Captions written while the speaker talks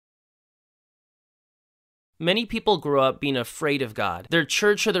Many people grow up being afraid of God. Their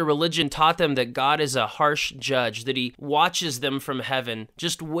church or their religion taught them that God is a harsh judge, that he watches them from heaven,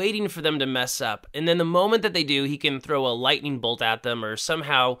 just waiting for them to mess up. And then the moment that they do, he can throw a lightning bolt at them or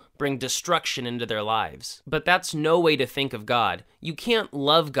somehow bring destruction into their lives. But that's no way to think of God. You can't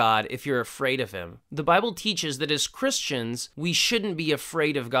love God if you're afraid of him. The Bible teaches that as Christians, we shouldn't be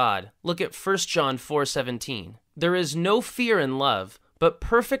afraid of God. Look at 1 John 4:17. There is no fear in love, but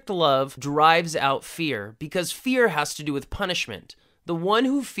perfect love drives out fear, because fear has to do with punishment. The one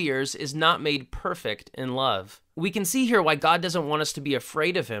who fears is not made perfect in love. We can see here why God doesn't want us to be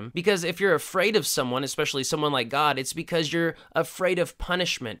afraid of him, because if you're afraid of someone, especially someone like God, it's because you're afraid of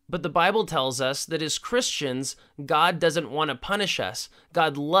punishment. But the Bible tells us that as Christians, God doesn't want to punish us.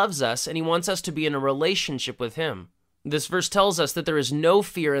 God loves us, and he wants us to be in a relationship with him. This verse tells us that there is no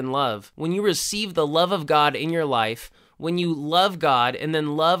fear in love. When you receive the love of God in your life, when you love God and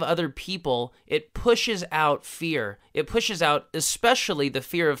then love other people, it pushes out fear. It pushes out especially the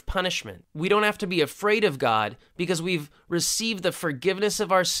fear of punishment. We don't have to be afraid of God because we've received the forgiveness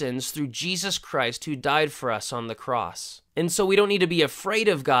of our sins through Jesus Christ, who died for us on the cross. And so we don't need to be afraid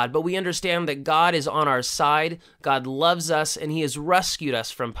of God, but we understand that God is on our side, God loves us, and he has rescued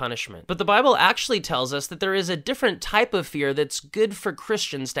us from punishment. But the Bible actually tells us that there is a different type of fear that's good for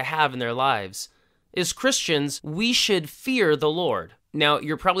Christians to have in their lives. As Christians, we should fear the Lord. Now,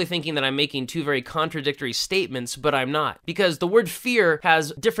 you're probably thinking that I'm making two very contradictory statements, but I'm not. Because the word fear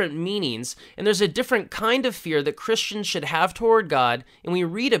has different meanings, and there's a different kind of fear that Christians should have toward God, and we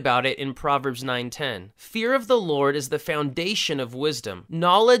read about it in Proverbs 9:10. Fear of the Lord is the foundation of wisdom.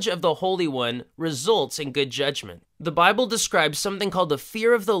 Knowledge of the Holy One results in good judgment. The Bible describes something called the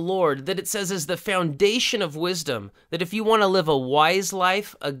fear of the Lord that it says is the foundation of wisdom, that if you want to live a wise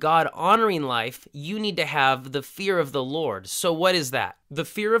life, a God-honoring life, you need to have the fear of the Lord. So what is that? The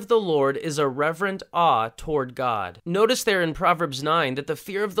fear of the Lord is a reverent awe toward God. Notice there in Proverbs 9 that the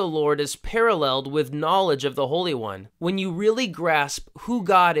fear of the Lord is paralleled with knowledge of the Holy One. When you really grasp who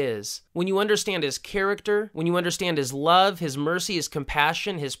God is, when you understand his character, when you understand his love, his mercy, his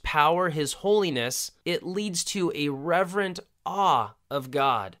compassion, his power, his holiness, it leads to a reverent awe of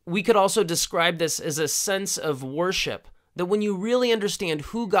God. We could also describe this as a sense of worship. That when you really understand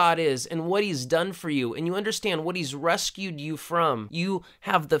who God is and what he's done for you, and you understand what he's rescued you from, you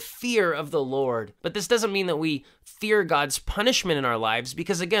have the fear of the Lord. But this doesn't mean that we fear God's punishment in our lives,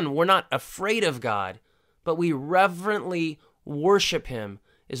 because again, we're not afraid of God, but we reverently worship him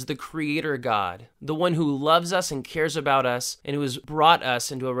as the creator God, the one who loves us and cares about us, and who has brought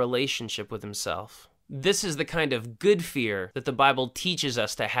us into a relationship with himself. This is the kind of good fear that the Bible teaches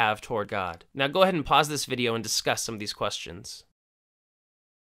us to have toward God. Now go ahead and pause this video and discuss some of these questions.